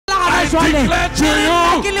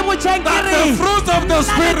that the fruit of the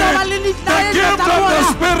Spirit, the gift of the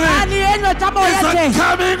Spirit, is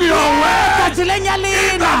coming your way.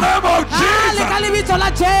 In the name of Jesus.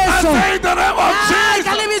 I say in the name of Jesus.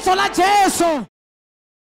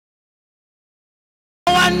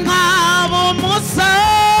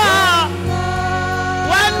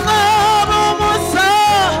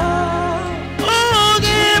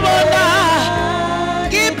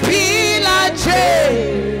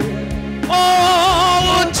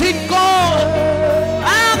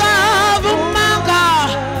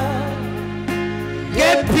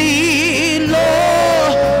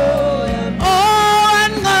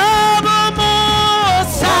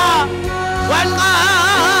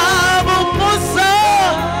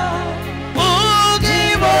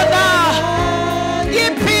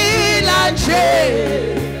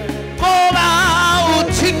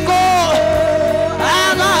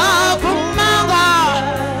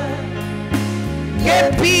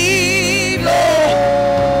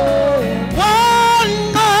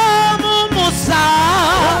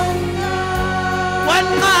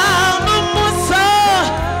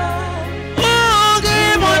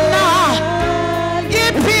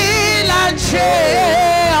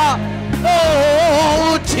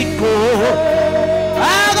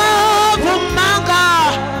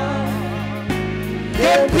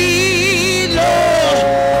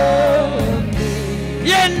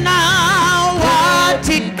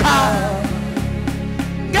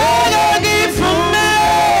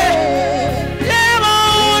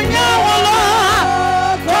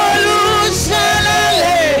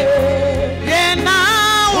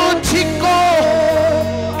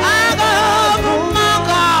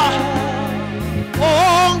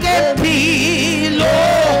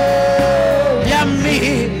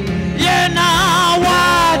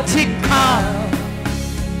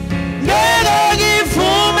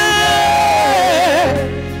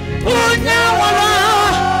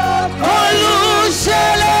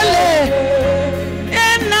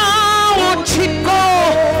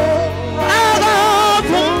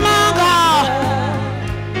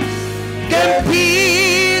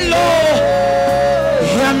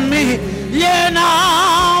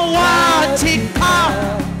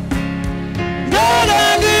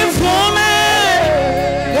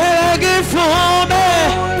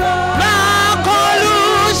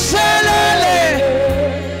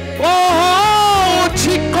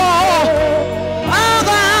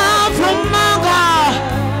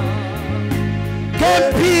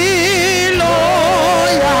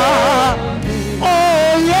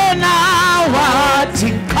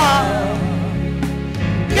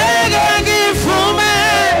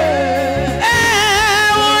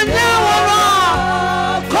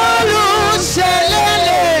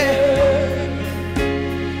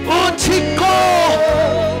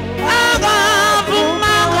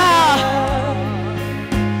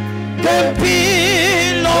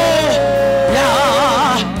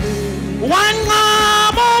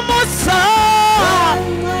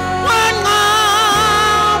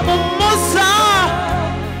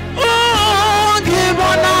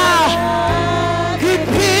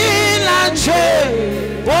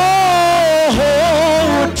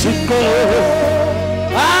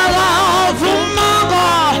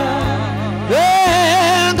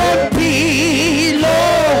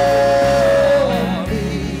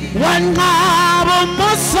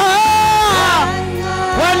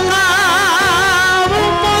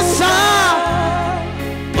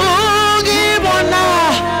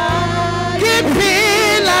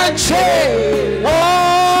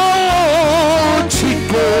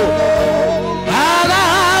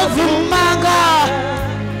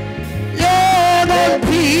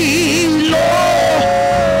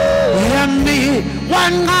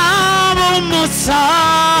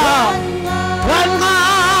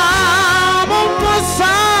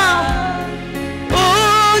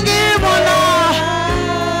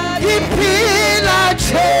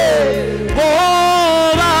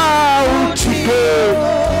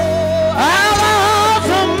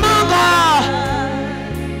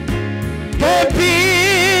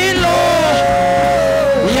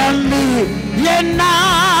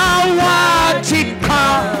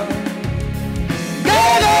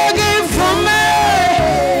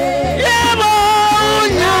 Yeah.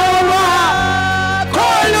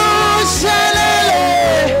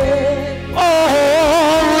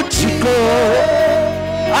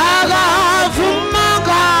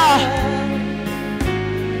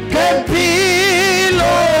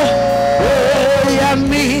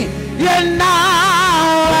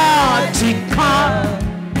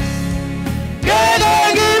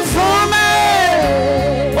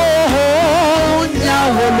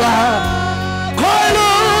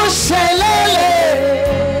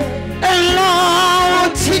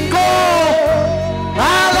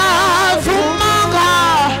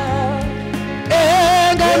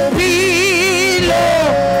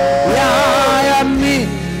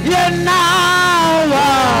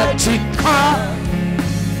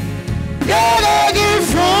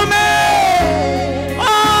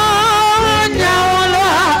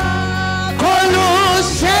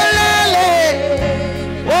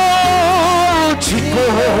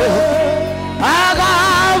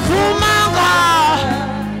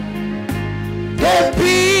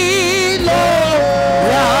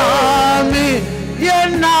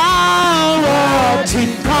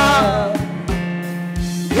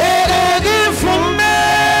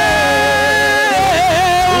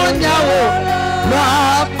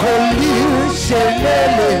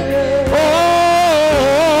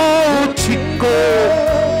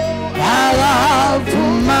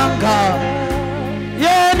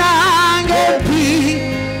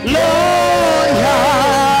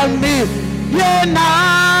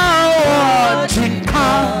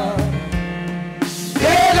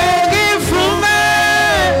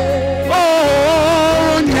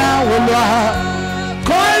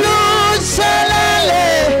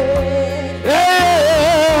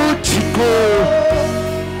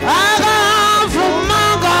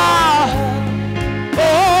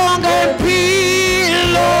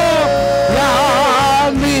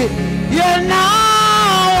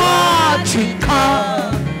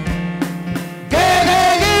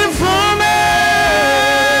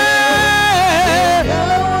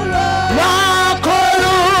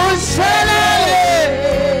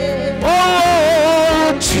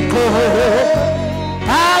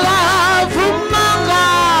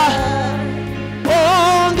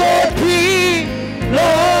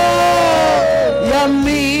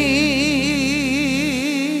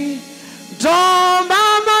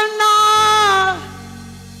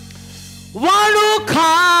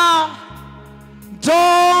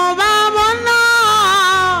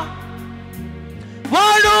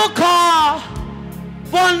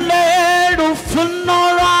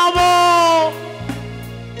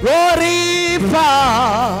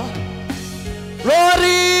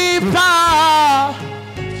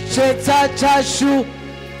 chashu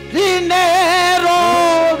dinero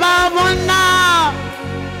babona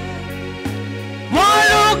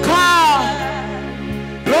Waluka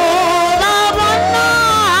Robabona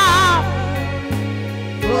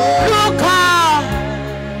Luka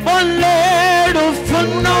Boleru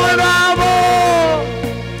Funorabo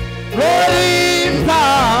Roripa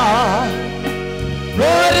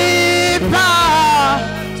Roripa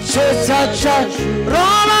Chesacha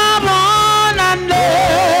Robabona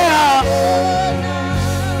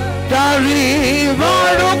Dari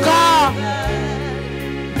Waluka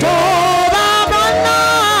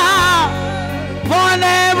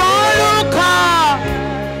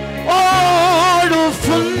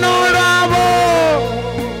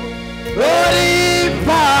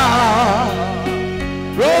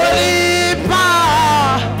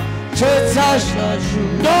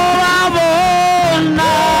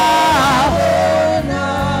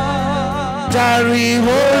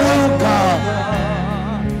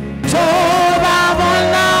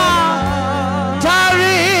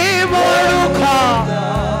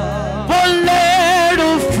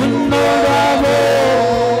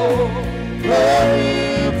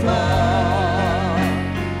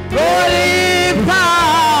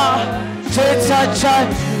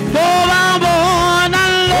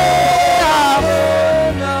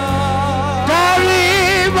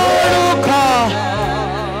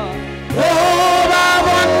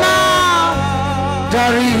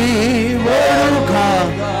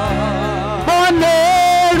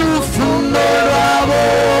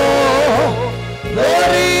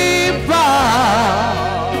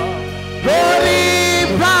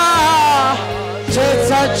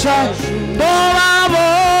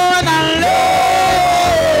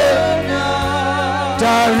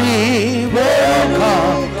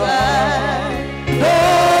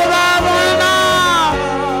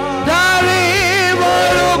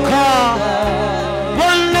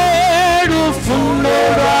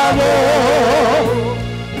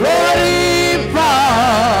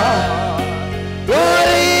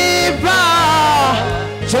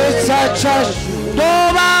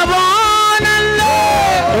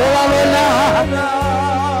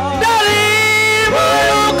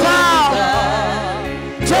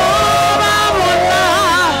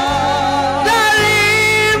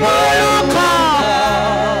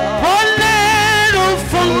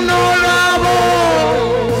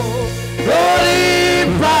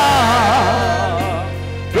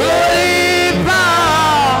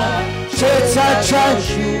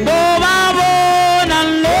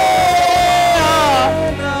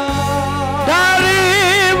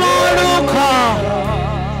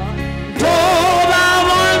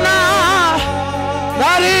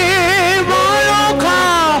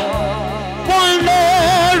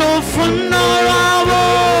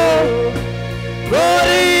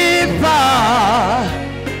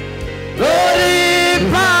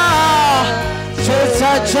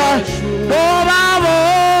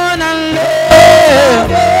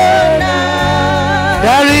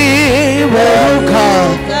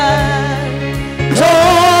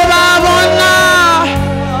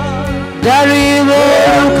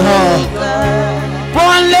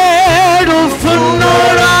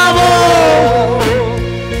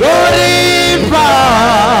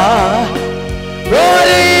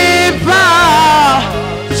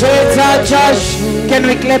Can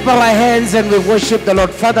we clap our hands and we worship the Lord?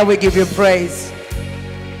 Father, we give you praise.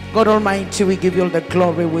 God Almighty, we give you all the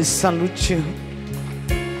glory. We salute you.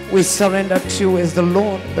 We surrender to you as the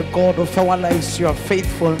Lord, the God of our lives. You are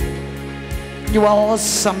faithful. You are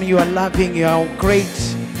awesome. You are loving. You are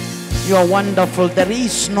great. You are wonderful. There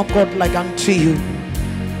is no God like unto you.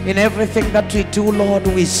 In everything that we do, Lord,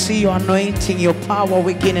 we see your anointing, your power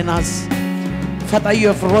working in us. Father, you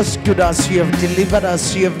have rescued us, you have delivered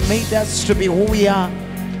us, you have made us to be who we are.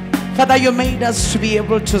 Father, you made us to be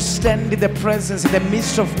able to stand in the presence, in the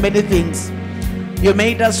midst of many things. You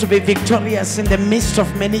made us to be victorious in the midst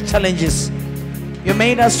of many challenges. You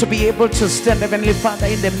made us to be able to stand, Heavenly Father,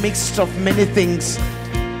 in the midst of many things.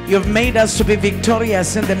 You have made us to be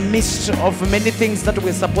victorious in the midst of many things that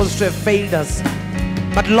were supposed to have failed us.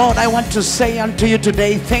 But Lord, I want to say unto you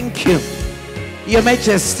today, thank you. Your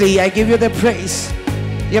Majesty, I give you the praise.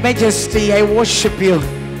 Your Majesty, I worship you.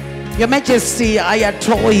 Your Majesty, I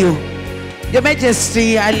adore you. Your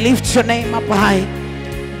Majesty, I lift your name up high.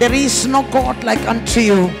 There is no God like unto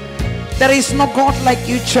you. There is no God like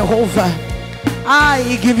you, Jehovah.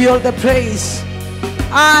 I give you all the praise.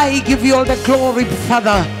 I give you all the glory,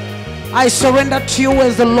 Father. I surrender to you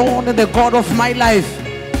as the Lord and the God of my life.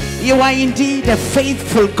 You are indeed a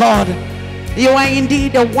faithful God. You are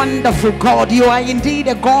indeed a wonderful God. You are indeed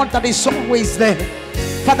a God that is always there.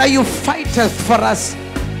 Father, you fight for us.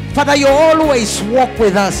 Father, you always walk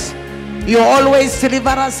with us. You always deliver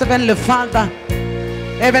us, Heavenly Father.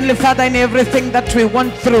 Heavenly Father, in everything that we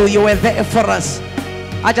went through, you were there for us.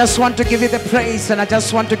 I just want to give you the praise and I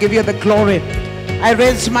just want to give you the glory. I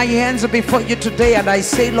raise my hands before you today and I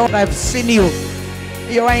say, Lord, I've seen you.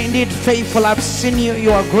 You are indeed faithful. I've seen you.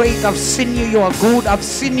 You are great. I've seen you. You are good. I've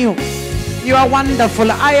seen you. You are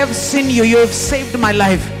wonderful. I have seen you. You have saved my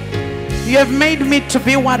life. You have made me to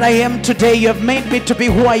be what I am today. You have made me to be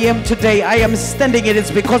who I am today. I am standing. It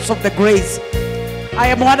is because of the grace. I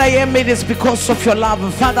am what I am. It is because of your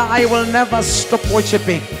love. Father, I will never stop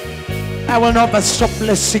worshiping. I will never stop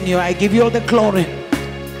blessing you. I give you all the glory.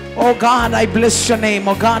 Oh God, I bless your name.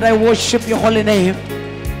 Oh God, I worship your holy name.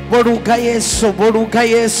 Boruga Yesu, Boruga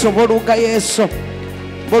Yesu, Boruga Yesu,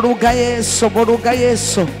 Boruga Yesu, Boruga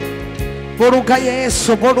Yesu, Boruga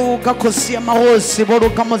Yesu, Boruga Kosia Mahosi,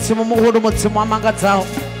 Boruga Mutsimu Muhuru Mutsimu Amagatzao,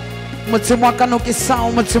 Mutsimu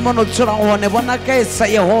Kanukisao, Mutsimu Nutsurahone, Bonakesa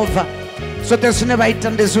Jehovah. So there's never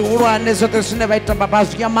item this Uruane, so there's never item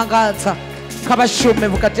Babaskia Magatsa, Kabashume,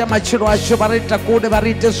 Vukatia Machiro, Ashubarita, Kude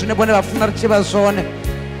Baritas, Nebona Funarchivasone,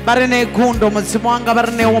 Barene Gundo, Mutsimuanga,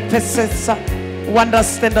 Barne Opesesa.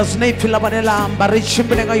 Understand us Nepila Banela,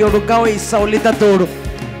 Barichimbinga Yorugawa, Saulita Toro,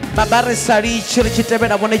 Babare Sari,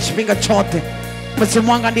 Chirichitebena, Bonachipinga Chote,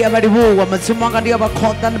 Matsimwanga Dia Badibu, Matsimwanga Dia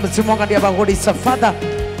Bakotan, Matsimwanga Dia Bahodisa. Father,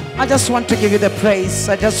 I just want to give you the praise,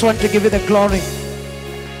 I just want to give you the glory.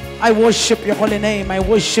 I worship your holy name, I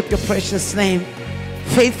worship your precious name.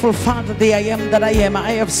 Faithful Father, the I am that I am,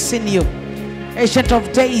 I have seen you. Ancient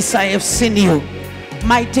of days, I have seen you.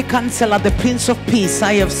 Mighty Counselor, the Prince of Peace,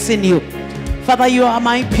 I have seen you. Father, you are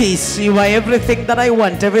my peace. You are everything that I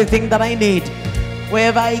want, everything that I need.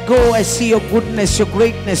 Wherever I go, I see your goodness, your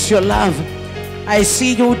greatness, your love. I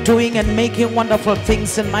see you doing and making wonderful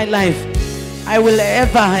things in my life. I will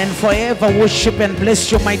ever and forever worship and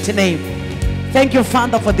bless your mighty name. Thank you,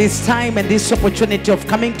 Father, for this time and this opportunity of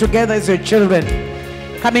coming together as your children.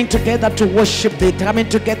 Coming together to worship thee. Coming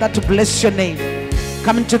together to bless your name.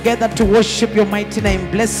 Coming together to worship your mighty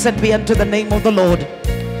name. Blessed be unto the name of the Lord.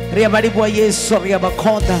 We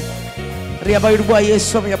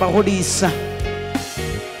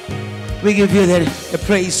give you the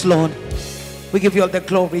praise, Lord. We give you all the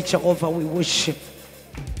glory, Jehovah. We worship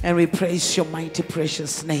and we praise your mighty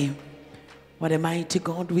precious name. What a mighty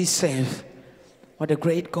God we serve. What a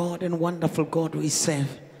great God and wonderful God we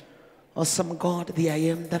serve. Awesome God, the I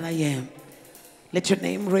am that I am. Let your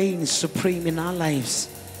name reign supreme in our lives.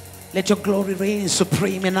 Let your glory reign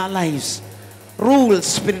supreme in our lives. Rule,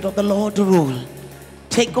 Spirit of the Lord, rule.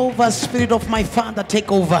 Take over, Spirit of my Father,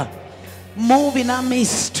 take over. Move in our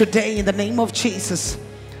midst today in the name of Jesus.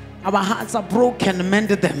 Our hearts are broken, mend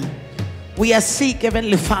them. We are sick,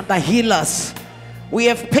 Heavenly Father, heal us. We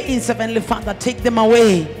have pains, Heavenly Father, take them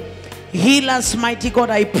away. Heal us, mighty God,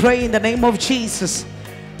 I pray in the name of Jesus.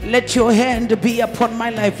 Let your hand be upon my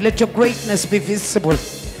life. Let your greatness be visible.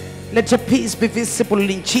 Let your peace be visible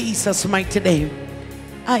in Jesus' mighty name.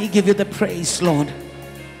 I give you the praise, Lord.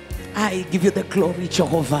 I give you the glory,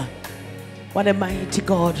 Jehovah. What a mighty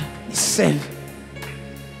God we serve.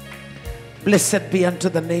 Blessed be unto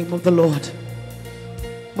the name of the Lord.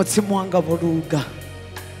 Mutsimwanga boruga.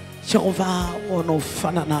 Jehovah ono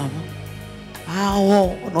fananamo.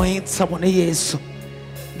 Awo ono hitsa bone Yesu.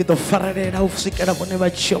 Bito farera usikera bone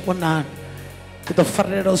bachobona. Bito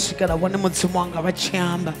farera usikera bone mutsimwanga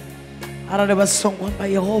bachiamba. Arare basongwa ba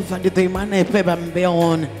Yehova ndito imana epeba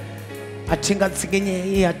mbeon. Atinga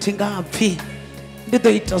tsigenye atinga apfi. Ndito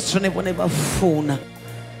itasone bone bafuna.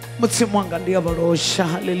 Mutsimwanga ndiya barosha.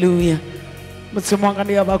 Hallelujah. Mutsimwanga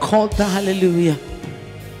ndiya bakhota. Hallelujah.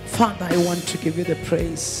 Father, I want to give you the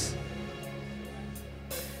praise.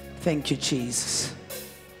 Thank you, Jesus.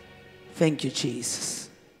 Thank you, Jesus.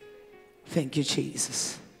 Thank you,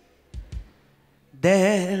 Jesus.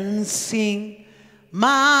 Then sing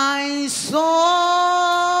my soul,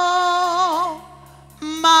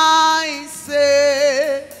 my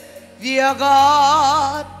Savior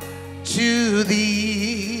God, to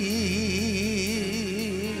thee.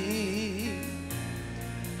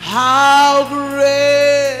 How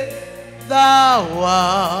great thou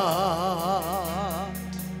art.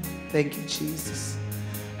 Thank you, Jesus.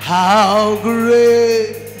 How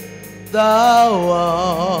great thou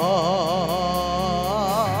art.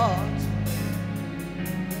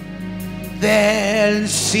 Then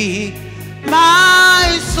sing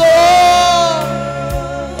my soul,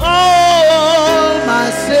 oh my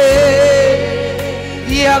Savior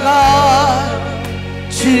God,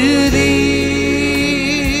 to thee.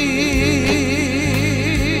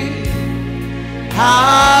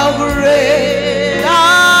 How great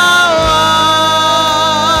thou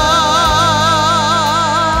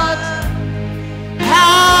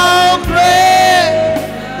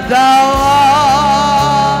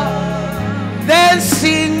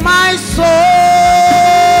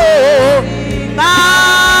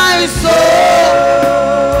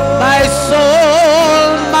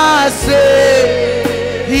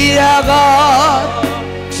dear God,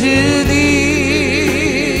 to thee.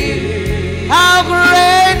 How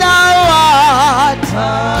great thou art,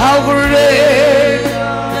 how great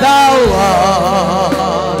thou art,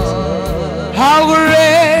 how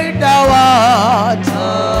great thou art,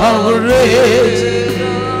 how great.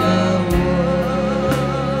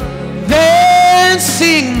 Then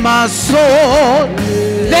sing my soul,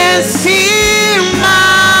 then sing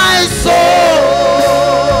my soul,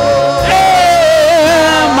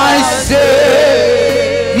 my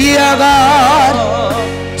Savior God,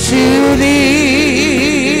 to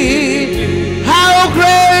thee. How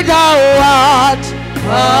great thou art,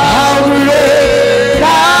 how great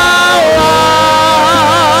thou art,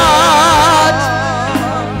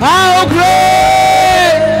 how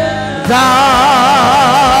great thou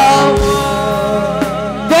art.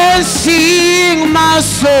 Then sing my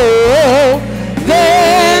soul,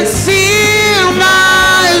 then sing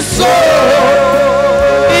my soul,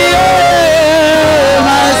 yeah,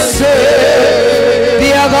 my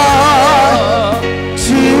Savior God,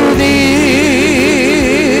 to thee.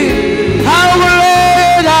 How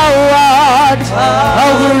great thou art,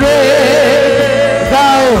 how great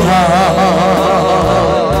thou art,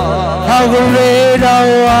 how great thou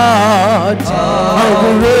art, how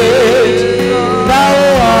great thou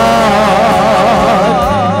art.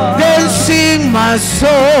 Then sing my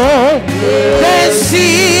soul, then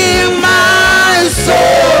sing my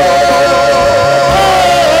soul,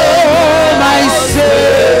 my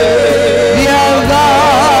Savior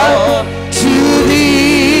God, to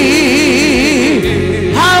thee.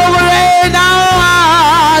 How great thou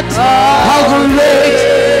art, how great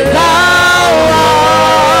thou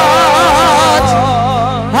art,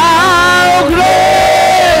 how great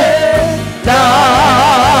thou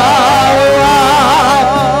art.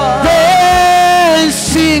 Then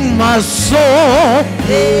sing my soul,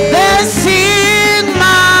 then sing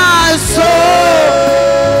my soul,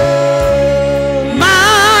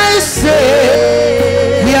 my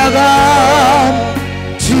Savior God,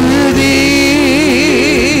 to thee.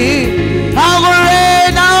 How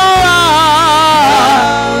great thou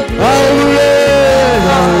art, how great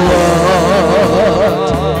thou art,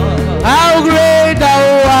 how great thou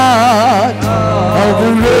art, how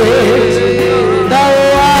great thou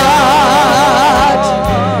art.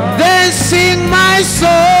 Then sing my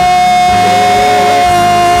soul,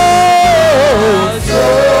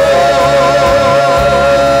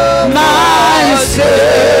 my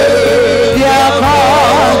Savior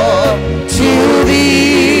God, to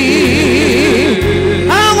thee.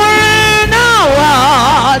 How great thou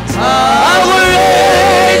art, how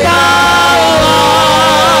great thou art,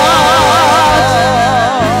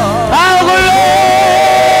 how great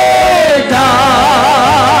thou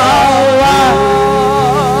art.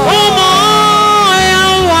 Umoya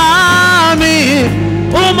wami,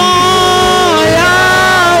 umoya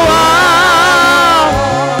wami,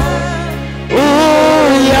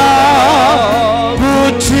 uya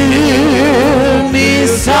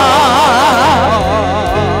kutimisa,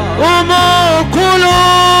 umokulu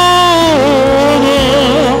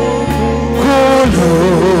kulu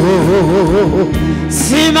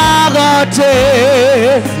simagate,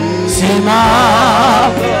 simagate.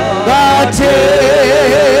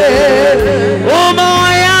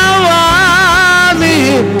 Umoya wami,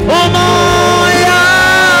 umoya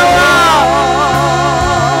wami,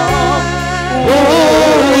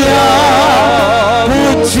 uya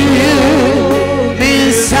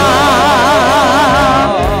kutimisa,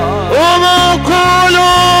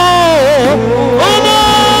 umokulu,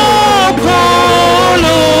 umokulu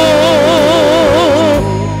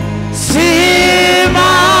simagate.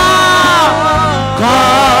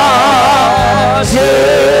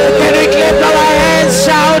 Can we clap our hands,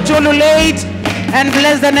 shout, ululate, and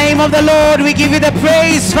bless the name of the Lord? We give you the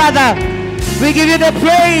praise, Father. We give you the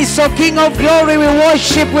praise, O King of glory. We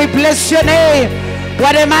worship, we bless your name.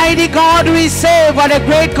 What a mighty God we serve. What a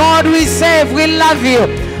great God we serve. We love you.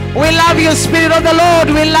 We love you, Spirit of the Lord.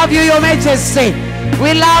 We love you, your majesty.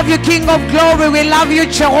 We love you, King of glory. We love you,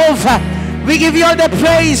 Jehovah. We give you all the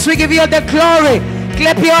praise. We give you all the glory.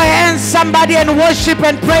 Clap your hands, somebody, and worship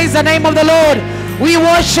and praise the name of the Lord. We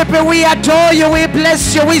worship you, we adore you, we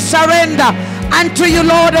bless you, we surrender unto you,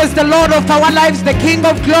 Lord, as the Lord of our lives, the King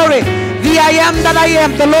of glory, the I am that I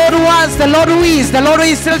am, the Lord who was, the Lord who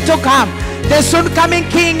is still to come, the soon coming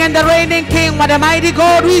King and the reigning King. What a mighty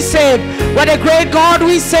God we serve. What a great God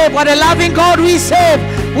we serve. What a loving God we serve.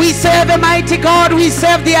 We serve a mighty God. We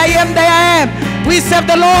serve the I am that I am. We serve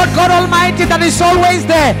the Lord God Almighty that is always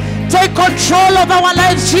there. Take control of our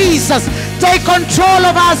lives, Jesus. Take control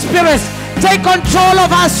of our spirits. Take control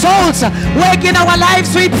of our souls. Work in our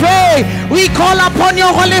lives, we pray. We call upon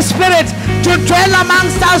your Holy Spirit to dwell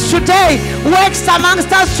amongst us today. Works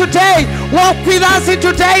amongst us today. Walk with us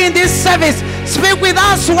today in this service. Speak with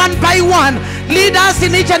us one by one. Lead us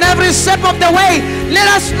in each and every step of the way. Let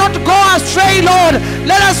us not go astray, Lord.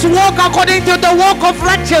 Let us walk according to the walk of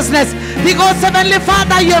righteousness. Because Heavenly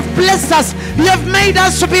Father, you have blessed us. You have made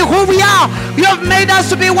us to be who we are. You have made us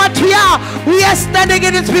to be what we are. We are standing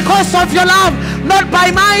in it because of your love. Not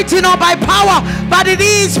by might, nor by power, but it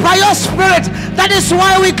is by your Spirit. That is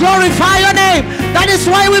why we glorify your name. That is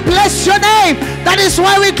why we bless your name. That is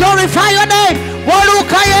why we glorify your name.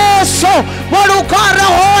 Waruka Yesu, waruka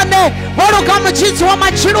Rahone, waruka mchitsi wa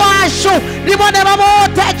machiro ashu, libone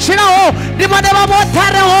babote chiraho, libone babote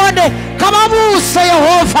Rahone, kama muse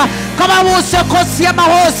Yehova, kama muse kosi ya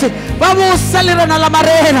mahosi, bamuse lirana la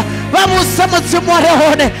marena, bamuse mutsimu wa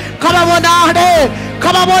Rahone, kama bonade,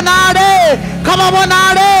 kama bonade, kama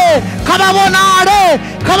bonade, kama bonade,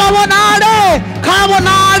 kama bonade, kama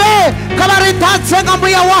bonade, kama ritatse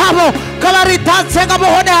ngambuya wabo, kama ritatse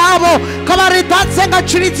ngabuhone habo, kama ritatse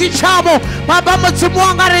ngachiriti chabo, baba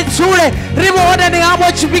mutsimuanga ritsule, ribuhone ni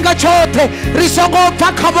habo chipinga chote, risongo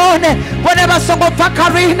pakabone, bone basongo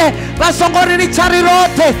pakarine, basongo rinichari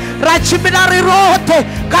rote, rachibina rirote,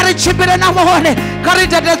 karichibina namohone,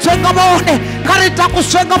 karitete ngabone,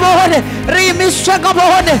 karitakuswe ngabone, rimiswe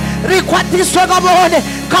ngabone, rikwatiswe ngabone,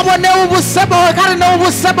 kabone ubusebone, karine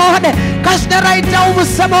ubusebone, kashnera ita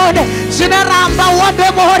ubusebone, shineramba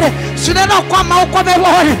wabebone, shinera kwa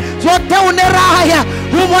maukobebone, zote uneraya,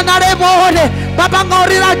 umonare bone, baba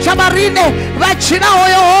ngorira chamarine, vachina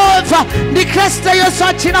Yehova, ni Kristo Yesu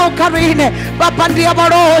achina ukarine, baba ndiye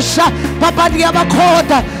barosha, baba ndiye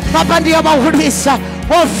bakota, baba ndiye bahurisa,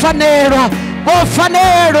 bofanerwa,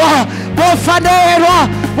 bofanerwa, bofanerwa,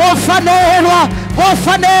 bofanerwa,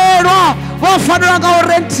 bofanerwa, bofanerwa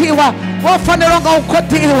ngaurentiwa, bofanerwa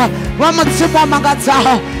ngaukotiwa, wamutsimu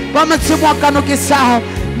amangadzaho, wamutsimu akanukisaho,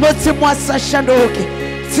 mutsimu asashanduki,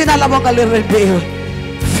 sina labonga lirimbiwe.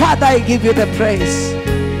 Father, I give you the praise.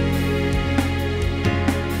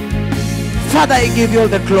 Father, I give you all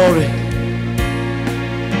the glory.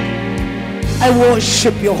 I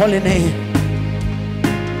worship your holy name.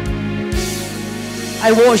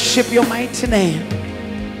 I worship your mighty name.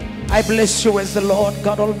 I bless you as the Lord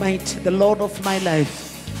God Almighty, the Lord of my life.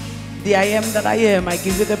 The I am that I am. I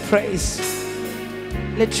give you the praise.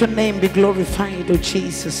 Let your name be glorified, O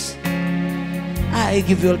Jesus. I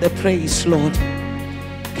give you all the praise, Lord.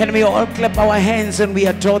 Can we all clap our hands and we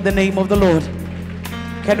adore the name of the Lord?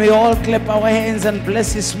 Can we all clap our hands and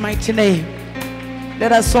bless his mighty name?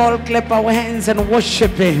 Let us all clap our hands and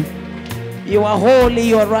worship him. You are holy,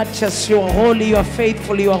 you are righteous, you are holy, you are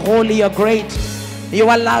faithful, you are holy, you are great, you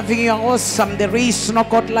are loving, you are awesome. There is no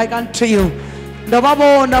God like unto you.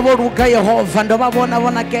 Ndobabona boruka Yehova, ndobabona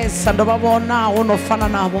bona kesa, ndobabona unofana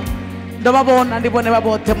nabo, ndobabona ndibone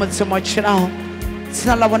babote mutsimo chiraho.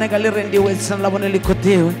 Sina labone galirendiwe, sina labone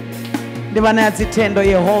likotiwe. Ndibana yatsitendo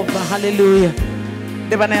Yehova, hallelujah.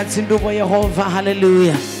 Ndibana yatsindubo Yehova,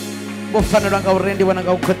 hallelujah. Bofanelwa ngaurendiwe na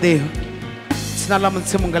ngaukotiwe. Sina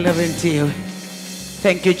lamutsimo galirendiwe.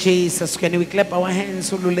 Thank you, Jesus. Can we clap our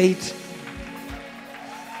hands ululate?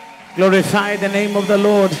 Glorify the name of the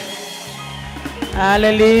Lord.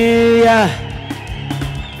 Hallelujah.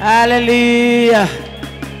 Hallelujah.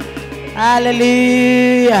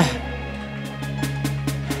 Hallelujah.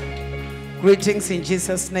 Greetings in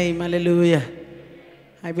Jesus' name. Hallelujah.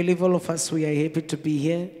 I believe all of us, we are happy to be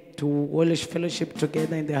here to fellowship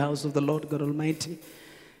together in the house of the Lord God Almighty.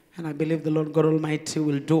 And I believe the Lord God Almighty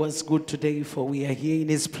will do us good today, for we are here in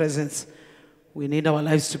his presence. We need our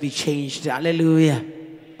lives to be changed. Hallelujah.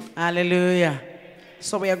 Hallelujah.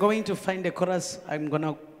 So we are going to find the chorus. I'm going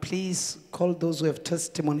to please call those who have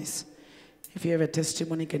testimonies. If you have a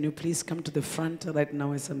testimony, can you please come to the front right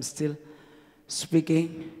now as I'm still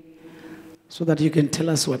speaking, so that you can tell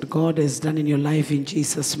us what God has done in your life in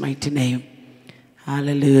Jesus' mighty name.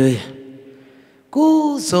 Hallelujah.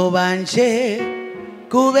 Kuzobanje,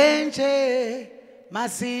 kubenje,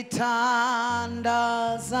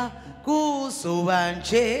 masitandaza.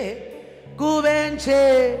 Kuzobanje,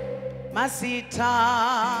 kubenje,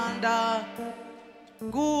 masitanda.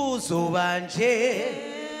 Kuzobanje,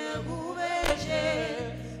 kubenje,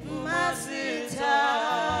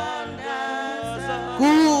 masitanda.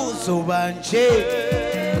 Kuzobanje,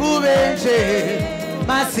 kubenje,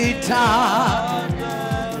 masitanda.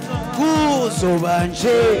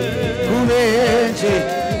 Kuzobanje, kubenje,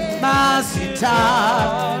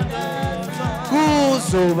 masitanda.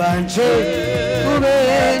 Kuzobanje,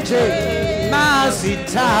 kubenje,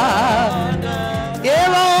 masitanda.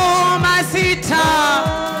 Yebo masitanda. masita,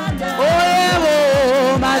 oyebo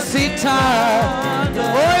masita,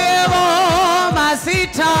 oyebo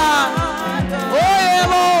masita,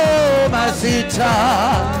 oyebo masita,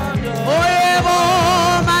 oyebo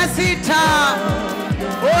masita,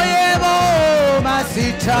 oyebo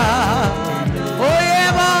masita,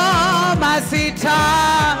 oyebo masita,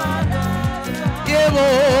 yebo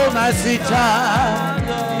masita.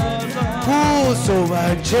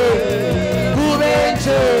 Kusobache,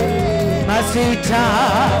 kubenche, masita.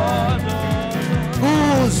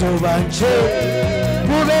 Kusobache,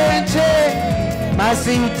 kubenche,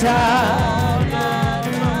 masita.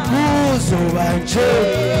 Kusobache,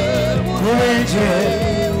 kubenche,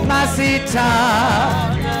 masita.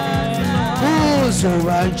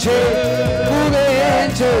 Kusobache,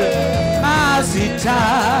 kubenche, masita.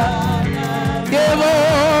 Yewo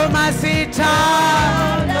masita.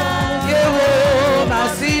 Yewo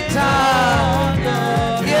masita,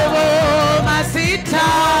 yewo masita,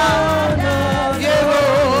 yewo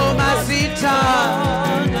masita,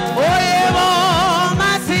 oh yewo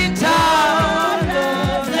masita,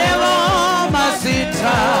 yewo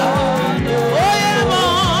masita, oh yewo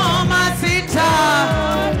masita,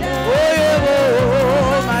 oh yewo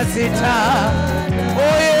masita,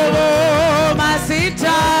 oh yewo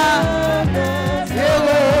masita, yewo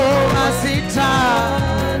masita.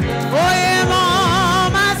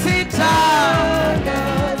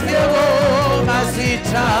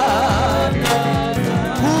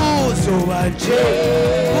 Kusobache,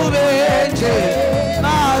 kubenche,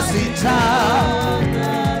 masita.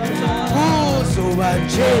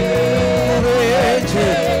 Kusobache, kubenche,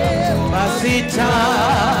 masita.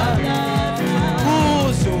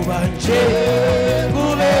 Kusobache,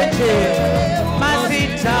 kubenche,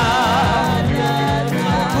 masita.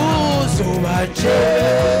 Kusobache,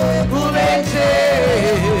 kubenche,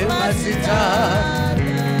 masita.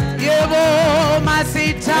 Yewo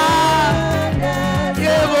masita.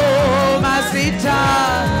 Yewo masita,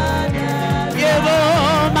 yewo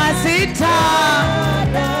masita,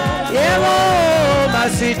 yewo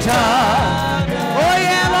masita, oh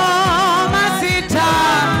yewo masita,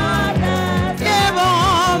 yewo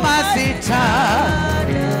masita,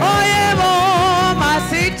 oh yewo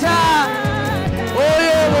masita, oh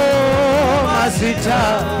yewo masita,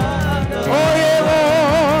 oh yewo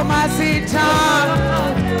masita,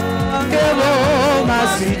 yewo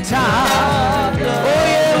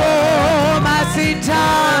masita.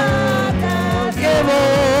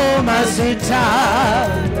 Masita,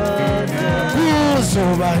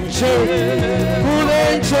 kusobache,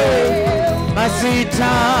 kubenche,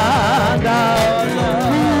 masita,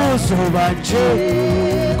 kusobache,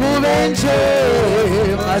 kubenche,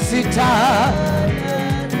 masita,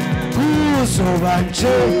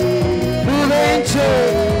 kusobache, kubenche,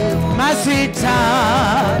 masita,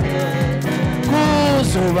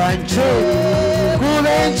 kusobache,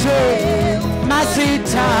 kubenche,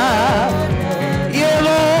 masita.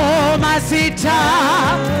 Yewo masita,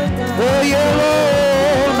 oh yewo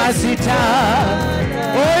masita,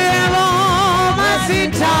 oh yewo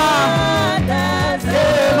masita,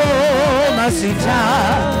 yewo masita,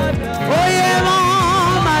 oh yewo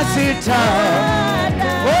masita,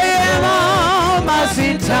 oh yewo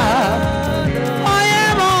masita, oh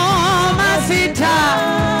yewo masita,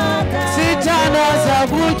 sita na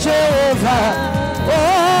zabuchova, oh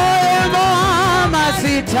yewo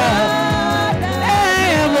masita.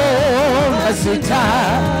 Masita,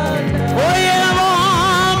 oh yewo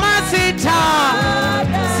masita,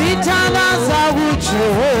 sita na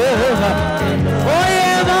zawuchova, oh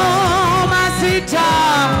yewo masita,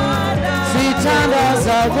 sita na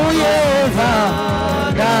zawuyeva,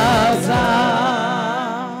 daza.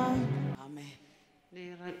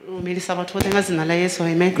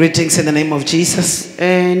 Amen. Greetings in the name of Jesus.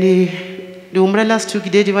 Last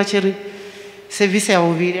week, service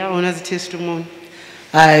testimony.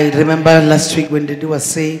 I remember last week when Didi was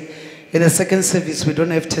saying, in the second service, we don't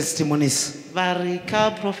have testimonies.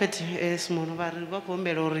 Prophet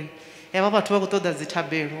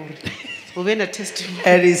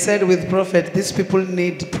And he said with Prophet, these people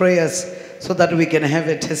need prayers so that we can have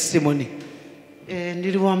a testimony. I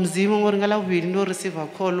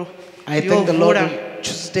thank the Lord. On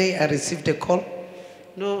Tuesday, I received a call.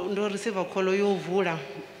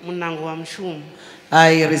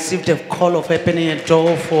 I received a call of opening a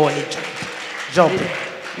door for a job.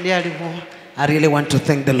 I really want to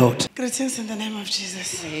thank the Lord. Greetings in the name of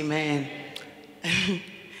Jesus. Amen.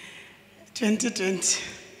 2020.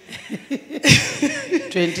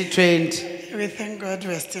 2020. We thank God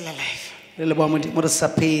we're still alive. We're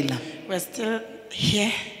We're still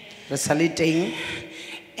here. We're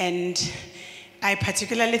And I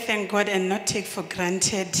particularly thank God and not take for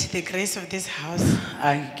granted the grace of this house.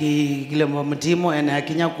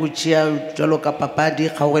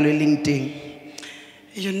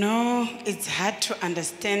 You know, it's hard to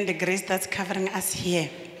understand the grace that's covering us here.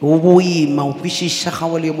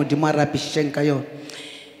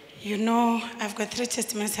 You know, I've got 3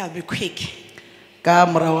 testimonies, I'll be quick.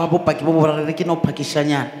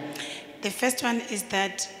 The first one is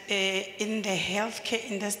that in the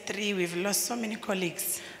healthcare industry, we've lost so many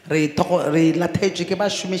colleagues. And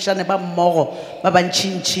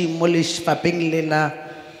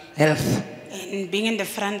being in the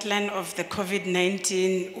front line of the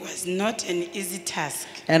COVID-19 was not an easy task.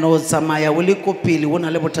 But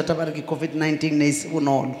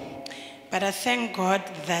I thank God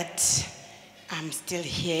that I'm still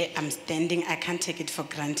here, I'm standing, I can't take it for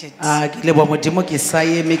granted.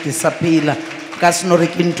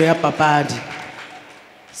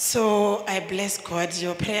 So I bless God.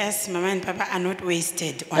 Your prayers, Mama and Papa, are not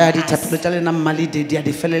wasted on us.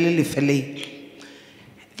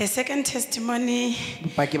 The second testimony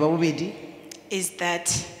is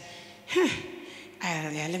that,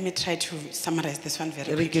 let me try to summarize this one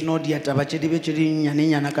very quickly.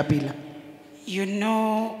 You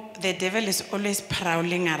know, the devil is always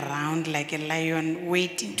prowling around like a lion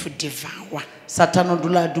waiting to devour.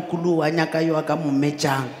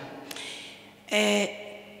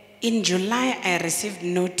 In July, I received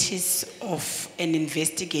notice of an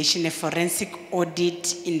investigation, a forensic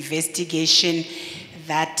audit investigation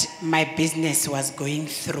that my business was going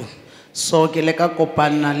through. So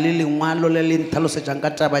kopana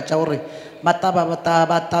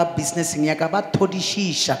business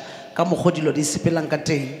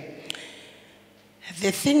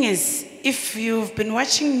The thing is, if you've been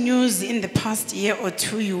watching news in the past year or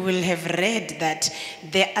two, you will have read that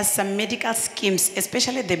there are some medical schemes,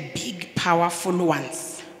 especially the big, powerful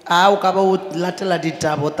ones,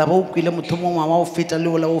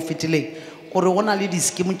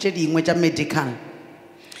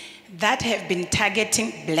 that have been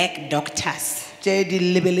targeting black doctors.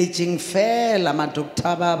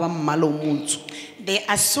 They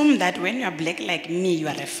assume that when you are black like me, you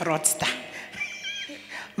are a fraudster.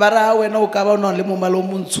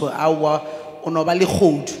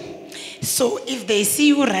 So if they see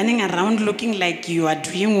you running around looking like you are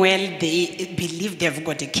doing well, they believe they've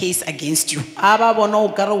got a case against you.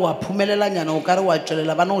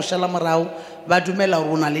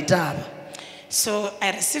 So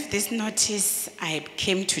I received this notice, I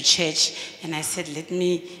came to church and I said, let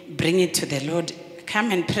me bring it to the Lord,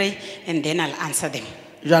 come and pray and then I'll answer them.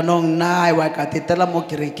 They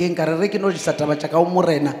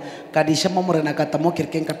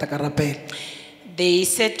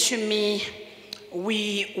said to me,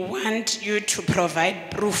 we want you to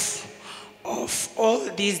provide proof of all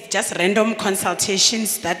these just random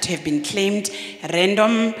consultations that have been claimed,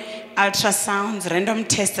 random ultrasounds, random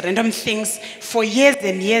tests, random things for years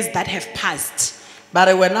and years that have passed.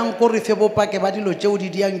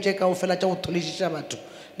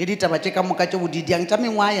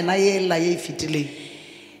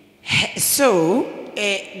 So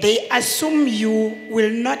they assume you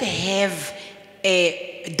will not have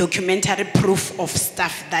a documentary proof of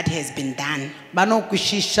stuff that has been done. But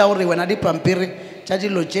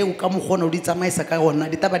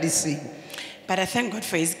I thank God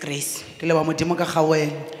for His grace.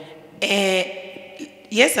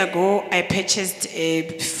 Years ago, I purchased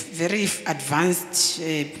a very advanced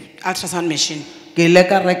ultrasound machine.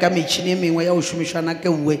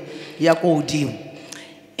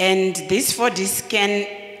 And this 4D scan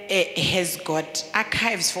has got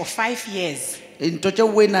archives for 5 years.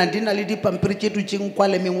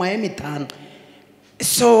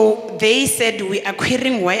 So they said we are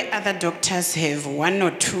querying why other doctors have 1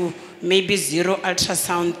 or 2, maybe 0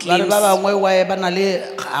 ultrasound claims.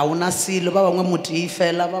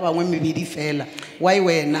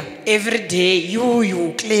 Every day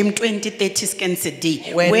you claim 20, 30 scans a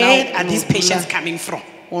day. Where are these patients coming from?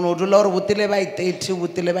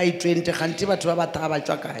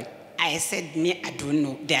 I said, me, I don't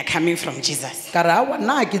know. They are coming from Jesus. One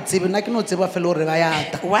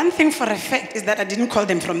thing for a fact is that I didn't call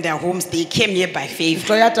them from their homes. They came here by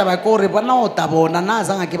favor.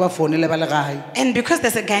 And because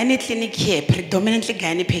there's a gynae clinic here, predominantly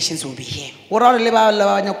gynae patients will be here.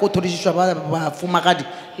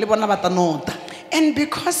 And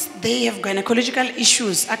because they have gynecological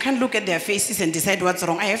issues, I can't look at their faces and decide what's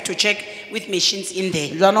wrong. I have to check with machines in there.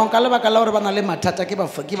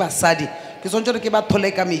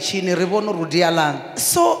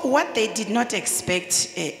 So what they did not expect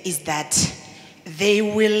is that they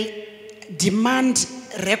will demand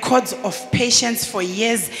records of patients for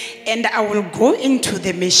years, and I will go into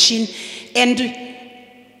the machine and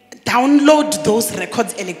download those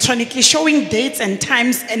records electronically, showing dates and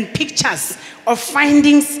times and pictures of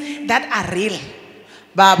findings that are real.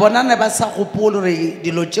 Ba bona ne ba sa gopolo re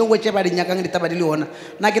dilo tšeo tše ba di nyakang ditaba di le ona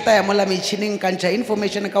na ke ta ya mola metšhineng ka ntšha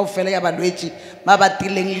information ka ofela ya balwetši ba ba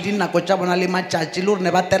tileng le dinako tša bona le matšatši le gore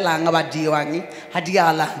ne ba telang ba diwang ga di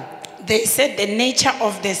alang. They said the nature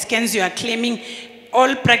of the scans you are claiming,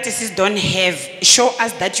 all practices don't have. Show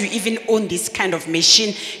us that you even own this kind of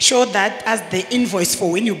machine. Show that as the invoice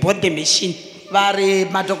for when you bought the machine. Ba re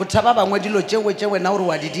madokotha ba bangwe dilo tšeo tše wena gore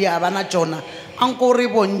wa di dia ba na tšona anko re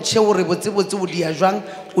bontšhe gore botsebotse o dia jwang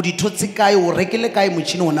o di thotse kae o rekile kae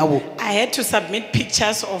motšhini ona wo. I had to submit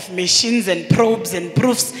pictures of machines and probes and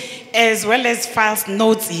proofs, as well as files,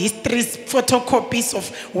 notes, histories, photocopies of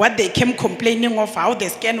what they came complaining of, how the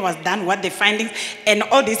scan was done, what the findings, and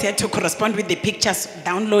all this had to correspond with the pictures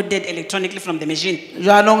downloaded electronically from the machine.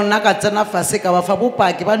 Jaanong nna ka tsena fase ka ba fa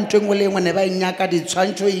bopaki ba ntho engwe le engwe ne ba nyaka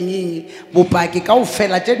ditshwantsho eng bopaki ka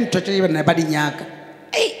ofela tše dintho tše ne ba di nyaka.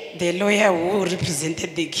 Hey, the lawyer who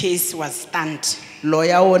represented the case was stunned.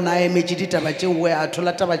 Lawyer o na emetše ditaba tšeo a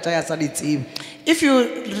thola taba tša ya sa di tsebe. If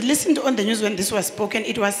you listened on the news when this was spoken,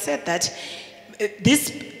 it was said that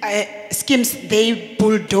these schemes, they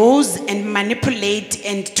bulldoze and manipulate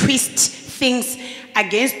and twist things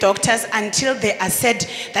against doctors until they are said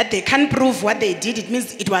that they can't prove what they did. It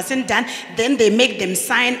means it wasn't done. Then they make them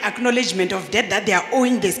sign acknowledgement of debt that they are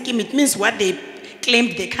owing the scheme. It means what they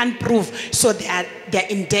claimed they can't prove, so they're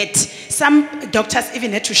in debt. Some doctors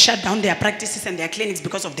even had to shut down their practices and their clinics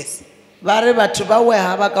because of this. Ba re batho ba we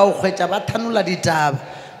ha ba ka o kgwetša ba thanula ditaba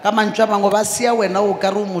ka mantšu a mangwe ba sia wena o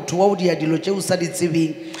ka re motho wa o dia dilo tše o sa di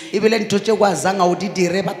tsebeng ebile ntho tše wa zanga o di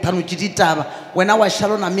dire ba thanotše ditaba wena wa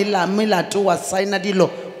šalona melato wa saena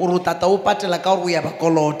dilo o re o tata o patela ka gore o ya ba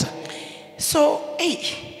kolota. So,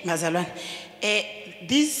 hey, Mazalwan,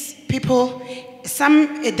 these people,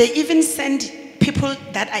 some, they even send people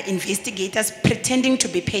that are investigators pretending to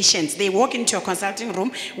be patients. They walk into your consulting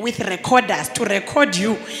room with recorders to record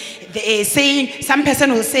you. They saying, some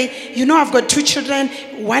person will say, you know, I've got 2 children,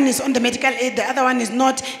 one is on the medical aid, the other one is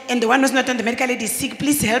not, and the one who's not on the medical aid is sick.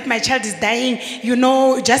 Please help, my child is dying. You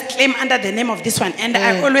know, just claim under the name of this one. And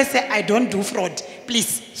I always say, I don't do fraud.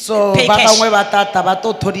 Please, so pay ba cash. bangwe ba tata ba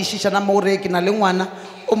to thodišiša na mo re ke na le ngwana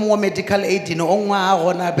o mongwe medical aid no o ngwe a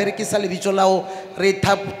gona berekisa lebitso la o re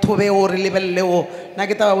thobe o re lebelele o na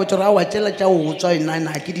ke taba botse gore a wa tšela tša o tswa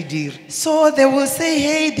nna ke di dire. So they will say,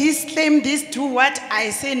 hey, this claim, this do what?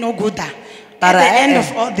 I say no good. At the end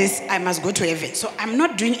of all this, I must go to heaven. So I'm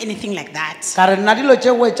not doing anything like that. Ka re nna dilo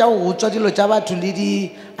tšewe tša go tswa dilo tša batho le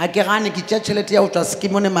di a ke gane ke tša tšhelete ya go tswa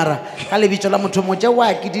skimone mara ka lebitso la motho mo tšewe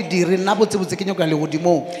a ke di dire nna botsebotse ke nyoka le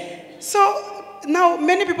godimong. So now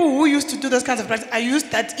many people who used to do those kinds of practice are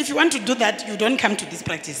used that if you want to do that, you don't come to this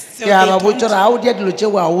practice. So, ke a ba botse gore ga o dia dilo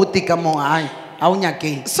tšewe a o tika mo ai a o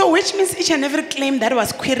nyakeng. so which means each and every claim that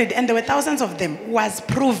was queried, and there were thousands of them, was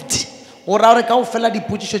proved. O ra gore ka o fela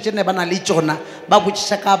dipotšišo tše ne ba na le tšona ba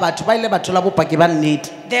botšiša ka batho ba ile ba thola bopaki ba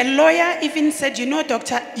nnete. The lawyer even said, you know,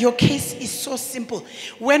 doctor, your case is so simple.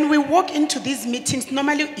 When we walk into these meetings,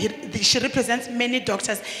 normally she represents many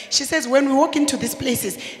doctors. She says, when we walk into these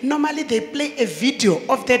places, normally they play a video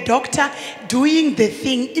of the doctor doing the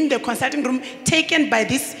thing in the consulting room, taken by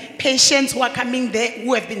these patients who are coming there,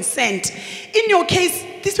 who have been sent. In your case,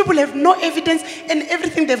 these people have no evidence, and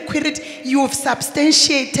everything they've queried, you have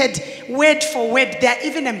substantiated word for word. They are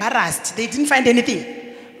even embarrassed. They didn't find anything.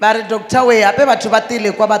 Ba re doctor we ape batho ba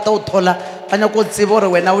tile kwa ba ta o thola ba nyaka o tsebe gore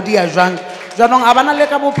wena o dia jwang jwanong a bana le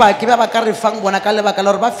ka bopaki ba ba ka re fang bona ka lebaka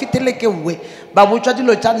la gore ba fitile ke we ba botswa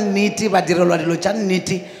dilo tša nnete ba direlwa dilo tša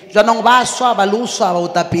nnete jwanong ba swa ba le o swa ba o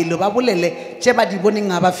tapile ba bolele tše ba di boneng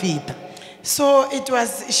ga ba fita. So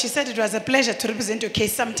she said it was a pleasure to represent your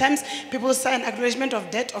case. Sometimes people sign acknowledgement of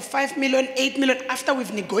debt of 5 million, 8 million after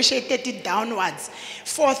we've negotiated it downwards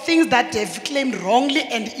for things that they've claimed wrongly,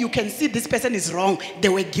 and you can see this person is wrong. They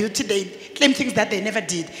were guilty. They claim things that they never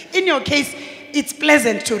did. In your case, it's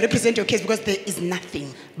pleasant to represent your case because there is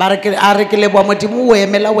nothing. Ba re ke a re ke leboa modimo o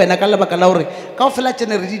emela wena ka lebaka la gore ka ofela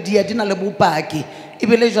tšene re di dia di na le bopaki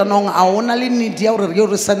ebile jwanong a ona le nnete ya gore re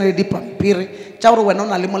re sane le dipampiri tša gore wena o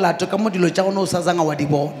na le molato ka mo dilo tša gone o sa zanga wa di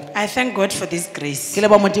bona. I thank God for this grace. Ke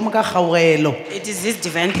leboa modimo ka kgaogelo. It is His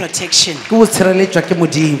divine protection. Ke o tshireletšwa ke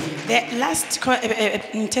modimo. The last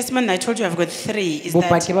testimony I told you I've got 3 is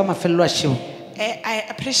Bopaki that ba mafelelo a šeo. I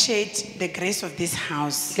appreciate the grace of this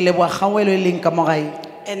house. Ke leboa kgaogelo e leng ka mo gae.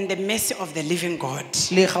 and the mercy of the living God.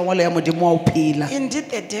 le kgangwelo ya modimo wa ho phela. Indeed,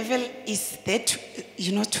 the devil is there to,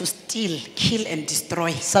 to steal, kill, and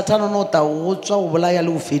destroy. Satan o no ta o tswa o bolaya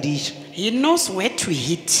le ho fedisha. He knows where to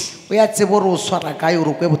hit, O ya tsebo re o swara kae o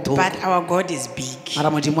re kwe bothoko. but our God is big. Mara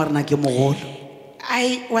modimo wa rena ke mogolo.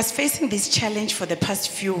 I was facing this challenge for the past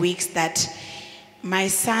few weeks that my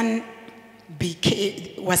son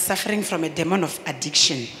was suffering from a demon of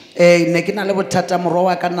addiction. Ne ke na le bothata moro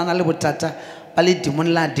wa ka nna na le bothata ba le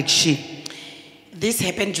demon la addiction. This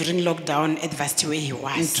happened during lockdown at Vasti where he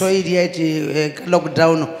was. Ntho e di etse ka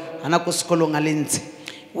lockdown ana ko sekolong a le ntse.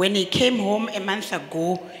 When he came home a month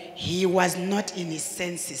ago, he was not in his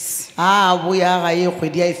senses. Boya ga e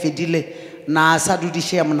kgwedi a e fedile na sa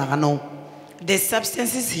dudishe ya monagano. The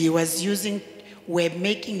substances he was using were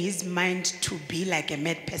making his mind to be like a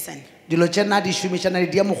mad person. Dilo tsena di shumishana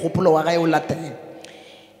di ya mogopolo wa ga e o latela.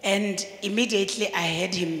 And immediately I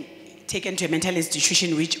had him taken to a mental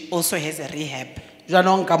institution which also has a rehab.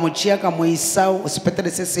 Jaanong ka mo tšea ka mo isa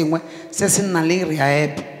sepetlele se sengwe se se nang le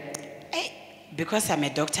rehab. Because I'm a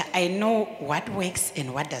doctor, I know what works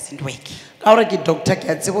and what doesn't work. Ka gore ke doctor ke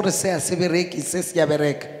a tseba gore se a se bereke se se ya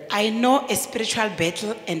bereka. I know a spiritual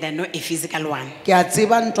battle and I know a physical one. Ke a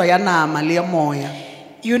tseba ntwa ya nama le ya moya.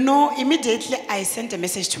 Immediately I sent a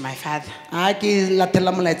message to my father. Ke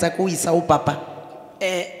latela molaetsa ko isa o papa.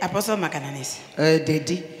 Apostle Makananisa.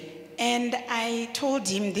 Daddy. And I told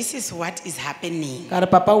him this is what is happening. Ka re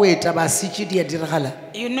papa o eta ba sitse di a diragala.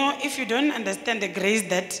 If you don't understand the grace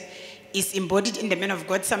that is embodied in the man of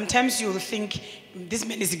God, sometimes you will think this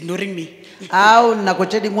man is ignoring me. Nako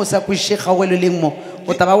tše dingwe o sa kwešiše kgaogelo leng mo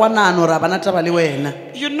o taba wa nano gore a bana taba le wena.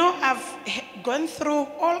 I've gone through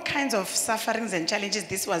all kinds of sufferings and challenges.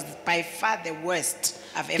 This was by far the worst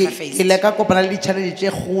I've ever faced. Ke ile ka kopana le di-challenge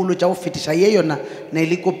tše kgolo tša go fetiša ye yona na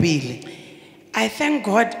ile ko pele. I thank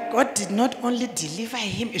God. God did not only deliver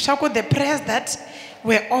him. The prayers that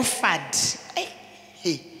were offered.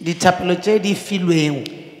 Dithapelo tše di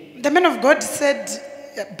filweng. The man of God said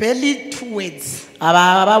barely 2 words.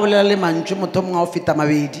 Ba bolela le mantšu motho mongwe a go feta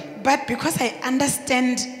mabedi. But because I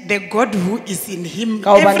understand the God who is in him,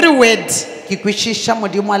 every word. Ke kwešiša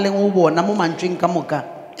modimo a leng o bona mo mantšweng ka moka.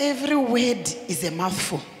 Every word is a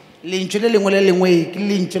mouthful. Lentšu le lengwe le lengwe ke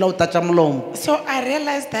lentšu la go tatša molomo. So I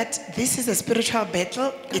realized that this is a spiritual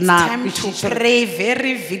battle. It's time to pray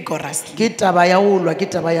very vigorously. Ke taba ya go lwa, ke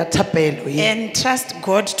taba ya thapelo ye. And trust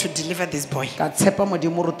God to deliver this boy. Ka tshepa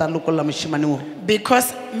modimo re tla lokolla mošimane o.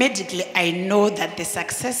 Because medically I know that the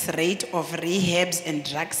success rate of rehabs and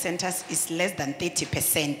drug centers is less than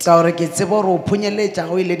 30%. Ka gore ke tseba gore o phunyeletša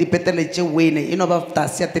go ile dipetele tše wene e no ba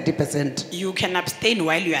tlase ya 30%. You can abstain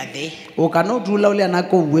while you are there. O ka no dula o le yana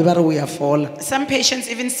ko bue ba re o ya fola. Some patients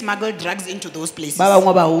even smuggle drugs into those places. Ba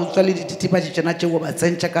bangwe ba utswa le dithithefatši tšena tšeo ba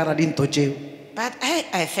tsentšha ka gara dintho tšeo. But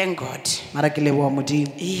I thank God. Mara ke leboa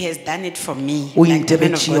modimo. He has done it for me. O Like the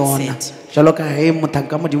man of intebetše God yona. said. Jalo ka ge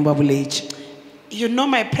mothanka modimo ba boletše.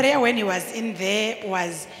 My prayer when he was in there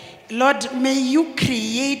was, Lord, may you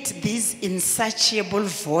create this insatiable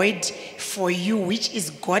void for you, which is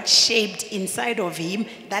God-shaped inside of him,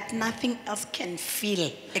 that nothing else can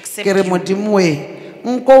fill except Ke re you. modimo we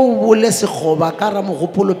nko o bole sekgoba ka ra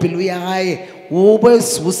mogopolo pelo ya gae o bo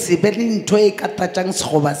se be le ntho e ka tatšang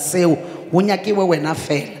sekgoba seo o nyakewe wena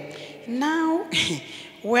fela. Now,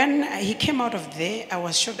 when he came out of there, I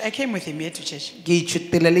was shocked. I came with him here to church. Ke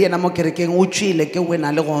itšhutile le yena mo kerekeng o tšwile ke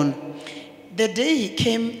wena le gona. The day he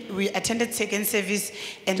came, we attended second service,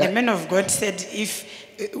 and the man of God said, if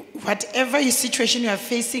whatever situation you are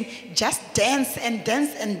facing, just dance and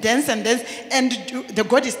dance and dance and dance, and the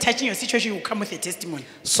God is touching your situation, you will come with a testimony.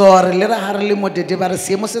 So re le ra ha re le mo dede ba re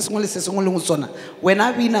seemo se sengwe le se sengwe le go sona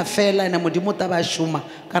wena bina fela ene modimo ta ba šoma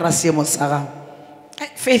ka ra seemo sa gago.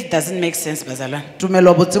 Faith doesn't make sense, Bazalwane.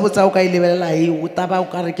 Tumelo botsebotse o ka e lebelela e o taba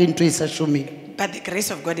o ka re ke ntho e sa šomeng. But the grace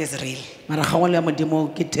of God is real. Mara kgangwelo ya modimo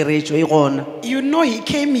ke theretšo e gona. He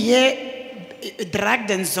came here dragged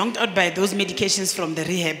and zonked out by those medications from the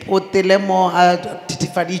rehab. O tele mo a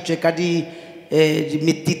thithifaditšwe ka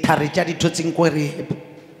dithare tša ditho tseng ko rehab.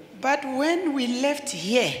 But when we left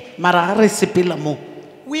here, Mara ga re sepela mo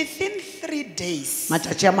within 3 days,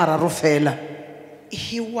 matšatši a mararo fela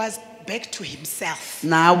he was back to himself.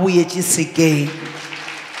 na a boetše sekeng.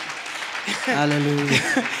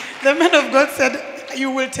 Hallelujah. The man of God said,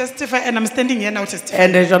 you will testify, and I'm standing here now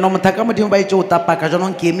testifying. And jaanong mothaka modimo ba itše o tapaka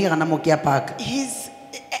jaanong ke eme gana mo ke a paka.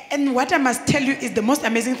 And what I must tell you is the most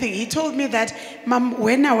amazing thing. He told me that, Mom,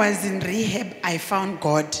 when I was in rehab, I found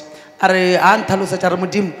God. A re a ntlhalosetša re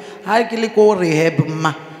modimo ga ke le ko rehab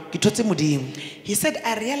mma ke thotse modimo. He said,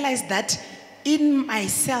 I realized that in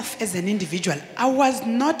myself as an individual, I was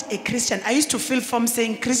not a Christian. I used to feel from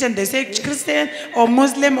saying Christian, they say Christian or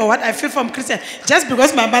Muslim or what, I feel from Christian. Just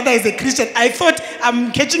because my mother is a Christian, I thought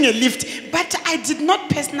I'm catching a lift. But I did not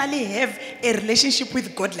personally have a relationship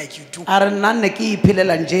with God like you do.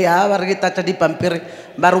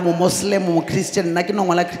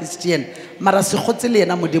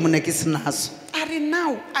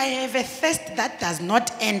 Now I have a thirst that does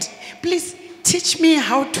not end. Please teach me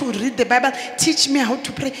how to read the Bible. Teach me how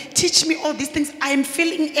to pray. Teach me all these things. I am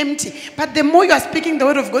feeling empty. But the more you are speaking the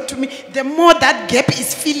word of God to me, the more that gap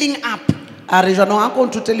is filling up.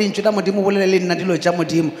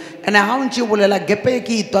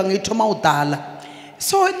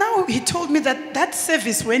 So now he told me that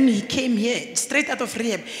service when he came here, straight out of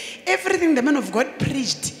rehab, everything the man of God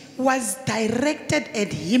preached was directed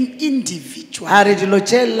at him individually.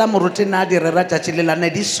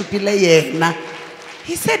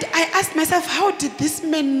 He said, I asked myself, how did this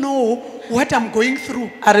man know what I'm going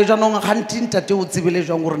through?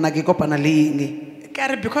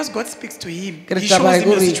 Because God speaks to him, he shows him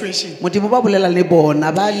the situation.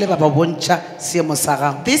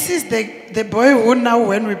 This is the boy who now,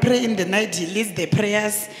 when we pray in the night, he leads the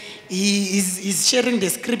prayers. He's sharing the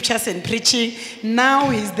scriptures and preaching. Now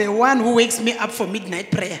he's the one who wakes me up for midnight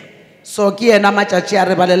prayer. So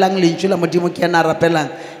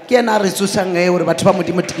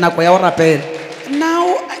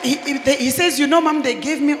now he says, you know, Mom, they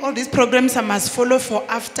gave me all these programs I must follow for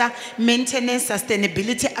after maintenance,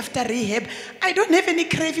 sustainability, after rehab. I don't have any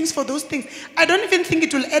cravings for those things. I don't even think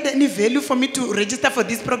it will add any value for me to register for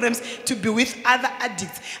these programs to be with other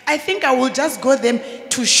addicts. I think I will just go them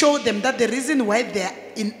to show them that the reason why they are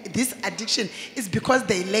in this addiction is because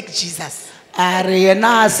they lack Jesus.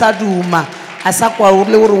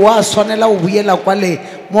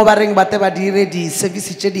 Mo ba reng bate ba dire di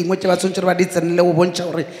service tse dingwe tse ba tsontse ba di tsenele o bontsha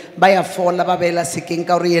gore ba ya fola ba bela sekeng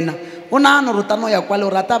ka gore yena o nana rutano ya kwale o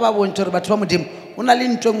rata ba bontsha gore batho ba modimo o na le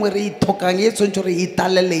ntwe ngwe re ithokang e tsontse gore e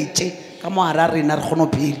italeletse ka mo ara rena re khono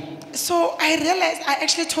phela. So I realized, I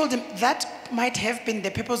actually told him that might have been the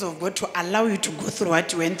purpose of God to allow you to go through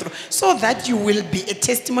what you went through, so that you will be a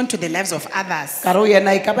testimony to the lives of others. So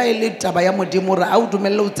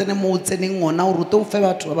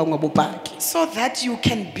that you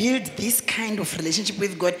can build this kind of relationship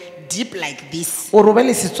with God deep like this. Last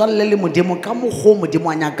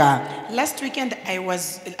weekend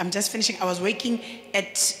I'm just finishing, I was working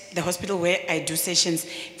at the hospital where I do sessions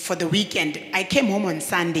for the weekend. I came home on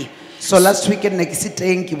Sunday. So last weekend,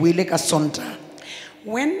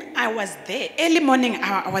 when I was there, early morning,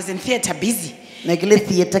 I was in theater busy. I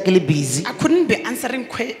couldn't be answering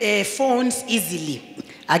phones easily.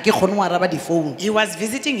 He was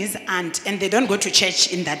visiting his aunt, and they don't go to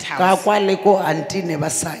church in that house.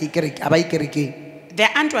 The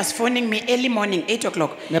aunt was phoning me early morning, 8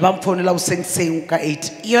 o'clock. Your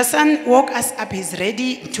son woke us up, he's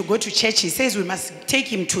ready to go to church. He says we must take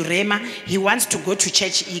him to Rema. He wants to go to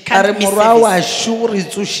church. He can't miss service.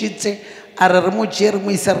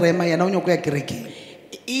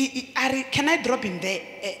 Can I drop him there?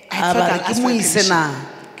 I thought I'll ask for permission.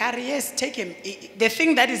 Yes, take him. The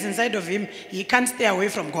thing that is inside of him, he can't stay away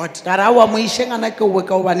from God. So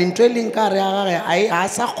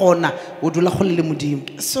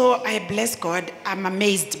I bless God. I'm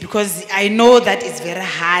amazed because I know that it's very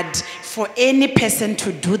hard for any person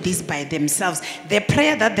to do this by themselves. The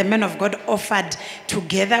prayer that the man of God offered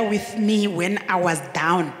together with me when I was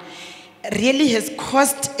down really has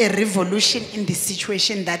caused a revolution in the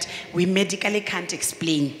situation that we medically can't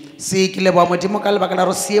explain. I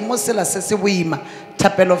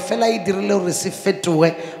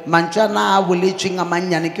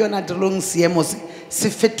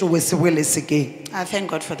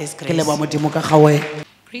thank God for this grace.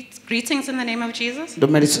 Greetings in the name of Jesus.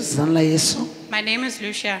 My name is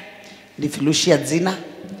Lucia.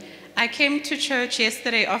 I came to church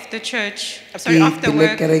yesterday after work,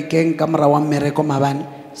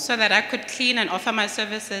 so that I could clean and offer my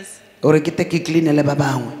services.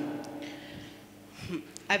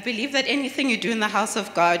 I believe that anything you do in the house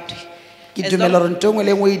of God, you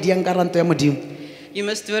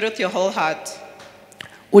must do it with your whole heart.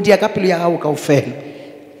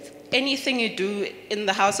 Anything you do in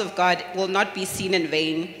the house of God will not be seen in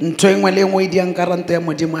vain.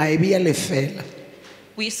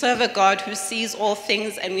 We serve a God who sees all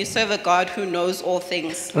things, and we serve a God who knows all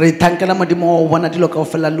things. Later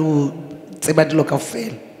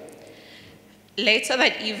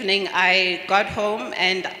that evening, I got home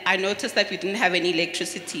and I noticed that we didn't have any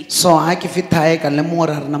electricity. So I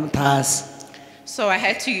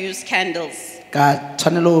had to use candles. ka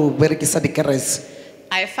tshwanela ho berekisa dikerese.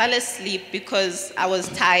 I fell asleep because I was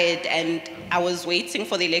tired and I was waiting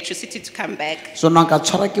for the electricity to come back. So no ka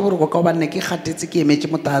tshwara ke boroko ka hobane ke kgatetse ke emetse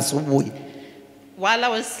motase o boe. While I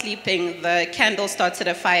was sleeping, the candle started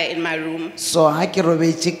a fire in my room. So ha ke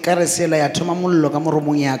robetse kerese ela ya thoma mollo ka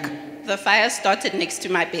moromong ya ka. The fire started next to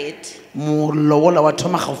my bed. Mollo wola wa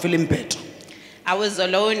thoma gaufi le mpeto. I was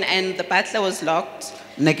alone and the butler was locked.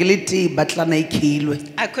 Ne ke le tee batlana e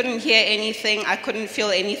khilwe. I couldn't hear anything, I couldn't feel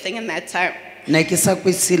anything in that time. Ne ke sa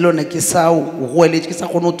kwe selo ne ke sa goeletse ke sa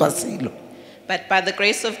kgone ho tswa selo. But by the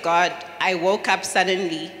grace of God, I woke up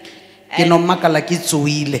suddenly Ke no makala ke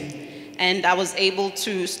tsoile. and I was able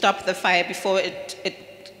to stop the fire before it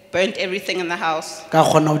burnt everything in the house. Ka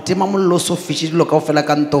kgona ho tima mollo so fishi dilo kaofela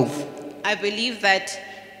ka ntofu. I believe that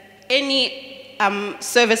any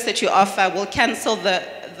service that you offer will cancel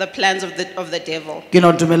the plans of the devil. Ke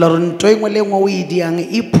no dumela hore ntho engwe le engwe o e diang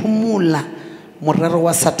e phumula morero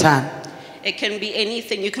wa Satan. It can be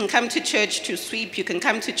anything. You can come to church to sweep, you can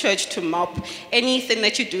come to church to mop. Anything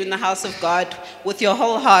that you do in the house of God with your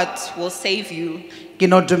whole heart will save you. Ke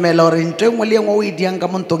no dumela hore ntho engwe le engwe o e diang ka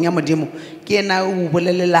montong ya modimo ke ena o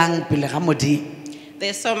bolelelang pele ga modimo.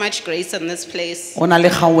 There's so much grace in this place. O na le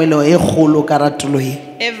kgawelo e kgolo ka ratolo e.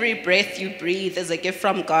 Every breath you breathe is a gift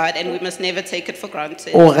from God and we must never take it for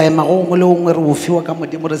granted. O rema go ngwe le ngwe re o fiwa ka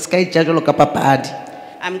modimo re ska e tja jalo ka papadi.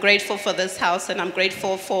 I'm grateful for this house and I'm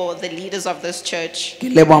grateful for the leaders of this church. Ke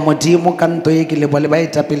leboha modimo ka ntho e ke leboha le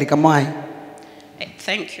baetapele ka moae.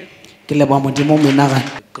 Thank you. Ke leboha modimo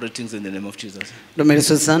menagane. Greetings in the name of Jesus.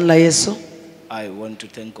 Dumediso san la Yesu. I want to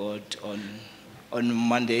thank God on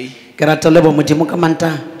Monday. Ke rata ho leboha modimo ka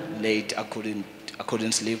Mantaha. Late, I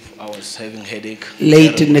couldn't sleep. I was having headache.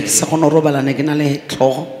 Late ne ke sa kgone ho robala ne ke na le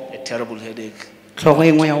tlhogo. A terrible headache. Tlhogo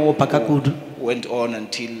e nngwe ya go opa ka kudu. Went on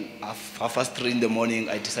until 3:30 in the morning.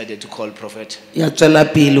 I decided to call Prophet. Ya tswela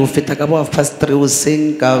pele ho feta ka bo 3:30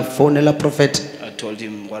 hoseng ka founela Prophet. I told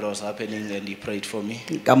him what was happening and he prayed for me.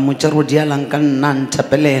 Ka mmotsa hore di alang ka nna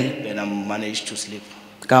nthapelele. Then I managed to sleep.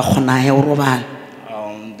 Ka kgona he ho robala.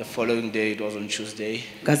 The following day, it was on Tuesday,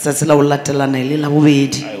 Ka tsatsi la ho latelana ile la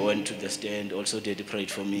bobedi. I went to the stand. Also, they prayed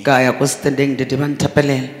for me. Ka ya ko standing de ba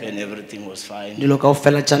nthapelele. Then everything was fine. Dilo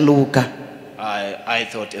kaofela tja loka. I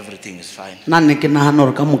thought everything is fine. Nna ne ke nahana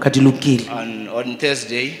hore ka moka di lokile. And on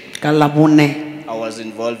Thursday, Ka Labone I was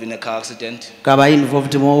involved in a car accident. ka ba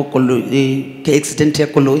involved mo koloi ke accident ya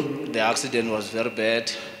koloi. The accident was very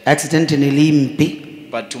bad, Accident ne le impe.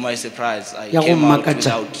 but to my surprise, I Ya go came out mmakatša.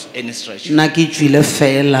 without any scratch. Nna ke tswile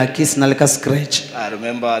fela ke sena le ka scratch. I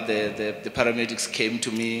remember the paramedics came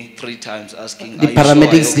to me 3 times asking, Di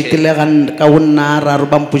paramedics di are you kile ka ho nna ra re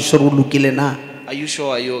ba mputsha hore o lokile na. okay? Are you sure?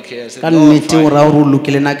 Are you okay? I said, Ka no, I'm nnete o fine. ra hore o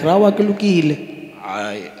lokile na ke ra wa ke lokile.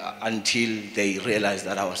 Until they realized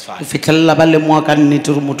that I was Ho fine. fitlhella ba lemoha ka nnete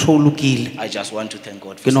hore motho o lokile. I just want to thank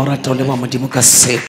God Ke for no saving rata ho my leboha life. modimo ka seo.